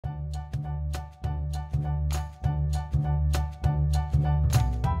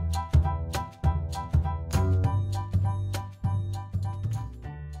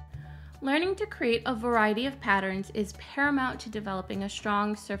Learning to create a variety of patterns is paramount to developing a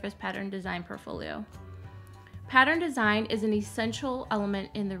strong surface pattern design portfolio. Pattern design is an essential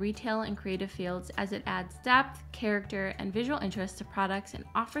element in the retail and creative fields as it adds depth, character, and visual interest to products and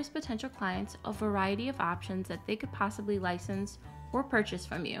offers potential clients a variety of options that they could possibly license or purchase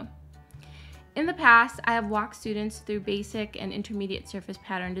from you. In the past, I have walked students through basic and intermediate surface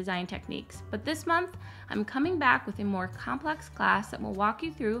pattern design techniques, but this month, I'm coming back with a more complex class that will walk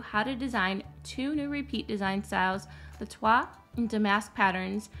you through how to design 2 new repeat design styles, the Toile and Damask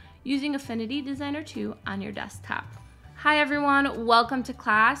patterns, using Affinity Designer 2 on your desktop. Hi everyone, welcome to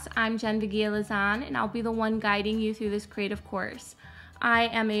class. I'm Veguilla-Lezan, and I'll be the one guiding you through this creative course. I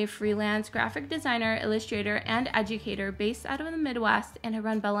am a freelance graphic designer, illustrator, and educator based out of the Midwest, and I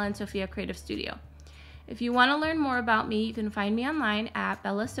run Bella and Sophia Creative Studio. If you want to learn more about me, you can find me online at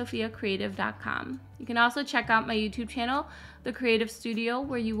bellasophiacreative.com. You can also check out my YouTube channel, The Creative Studio,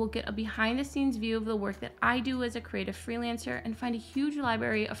 where you will get a behind-the-scenes view of the work that I do as a creative freelancer and find a huge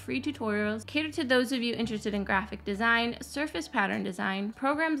library of free tutorials catered to those of you interested in graphic design, surface pattern design,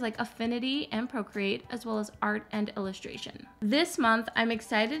 programs like Affinity and Procreate, as well as art and illustration. This month, I'm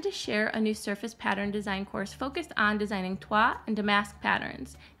excited to share a new surface pattern design course focused on designing Toile and Damask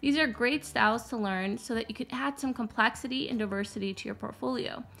patterns. These are great styles to learn so that you can add some complexity and diversity to your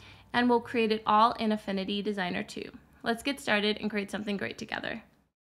portfolio, and we'll create it all in Affinity Designer 2. Let's get started and create something great together.